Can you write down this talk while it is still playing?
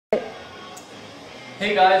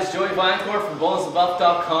Hey guys, Joey Vinecourt from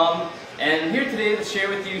bonesthebuff.com, and I'm here today to share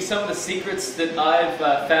with you some of the secrets that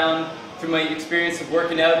I've found through my experience of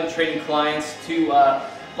working out and training clients to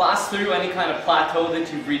last through any kind of plateau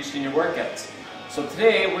that you've reached in your workouts. So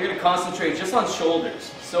today we're going to concentrate just on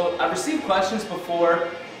shoulders. So I've received questions before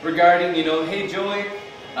regarding, hey Joey,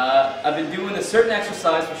 I've been doing a certain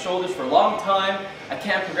exercise for shoulders for a long time, I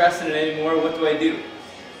can't progress in it anymore, what do I do?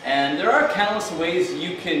 And there are countless ways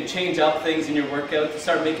you can change up things in your workout to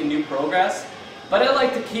start making new progress, but I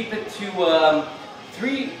like to keep it to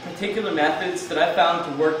 3 particular methods that I found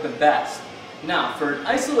to work the best. Now, for an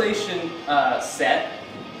isolation set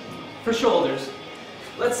for shoulders,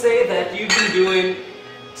 let's say that you've been doing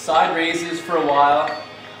side raises for a while,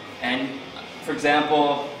 and for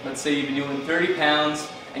example, let's say you've been doing 30 pounds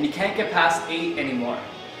and you can't get past 8 anymore.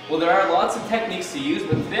 Well, there are lots of techniques to use,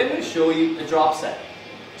 but today I'm going to show you a drop set.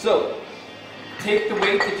 So, take the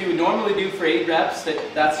weight that you would normally do for 8 reps,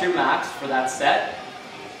 that's your max for that set,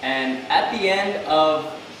 and at the end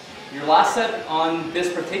of your last set on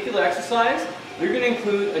this particular exercise, you're going to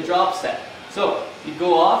include a drop set. So, you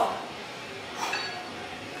go off,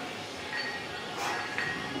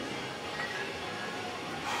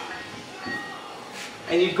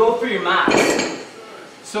 and you go through your max.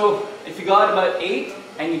 So, if you got about 8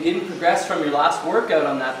 and you didn't progress from your last workout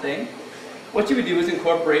on that thing, what you would do is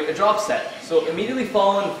incorporate a drop set. So immediately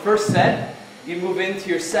following the first set, you move into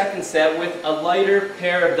your second set with a lighter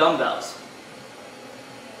pair of dumbbells.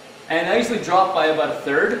 And I usually drop by about a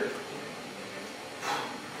third.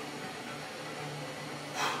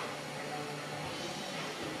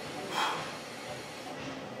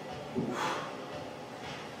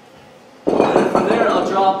 And from there I'll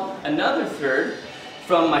drop another third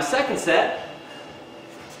from my second set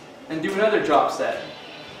and do another drop set.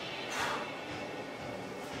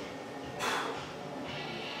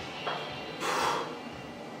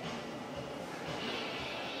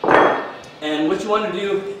 And what you want to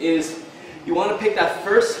do is you want to pick that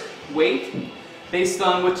first weight based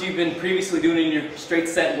on what you've been previously doing in your straight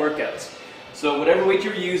set workouts. So whatever weight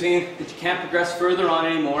you're using that you can't progress further on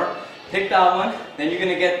anymore, pick that one, then you're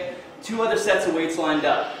going to get 2 other sets of weights lined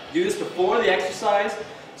up. Do this before the exercise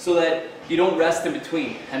so that you don't rest in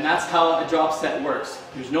between. And that's how a drop set works.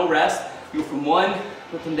 There's no rest. You go from one,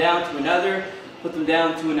 put them down to another, put them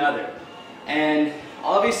down to another. And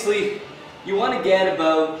obviously, you want to get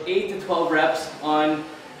about 8 to 12 reps on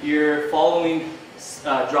your following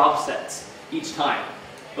drop sets each time.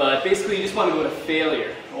 But basically you just want to go to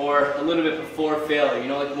failure, or a little bit before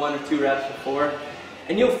failure, like 1 or 2 reps before,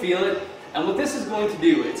 and you'll feel it. And what this is going to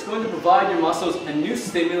do, it's going to provide your muscles a new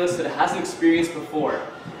stimulus that it hasn't experienced before.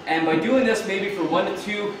 And by doing this maybe for 1 to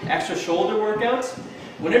 2 extra shoulder workouts,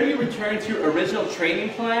 whenever you return to your original training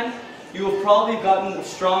plan, you will probably gotten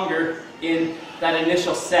stronger in that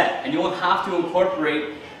initial set, and you won't have to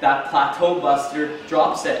incorporate that plateau buster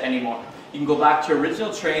drop set anymore. You can go back to your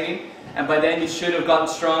original training, and by then you should have gotten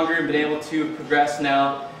stronger and been able to progress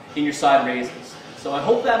now in your side raises. So I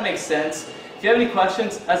hope that makes sense. If you have any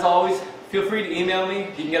questions, as always, feel free to email me.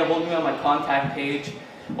 You can get a hold of me on my contact page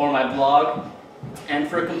or my blog. And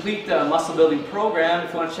for a complete muscle building program,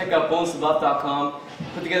 if you want to check out bonesthebuff.com,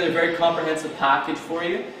 put together a very comprehensive package for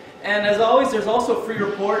you. And as always, there's also a free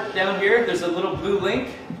report down here. There's a little blue link.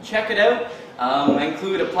 Check it out. I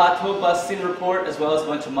include a plateau busting report as well as a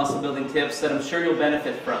bunch of muscle building tips that I'm sure you'll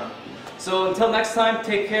benefit from. So until next time,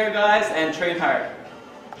 take care guys and train hard.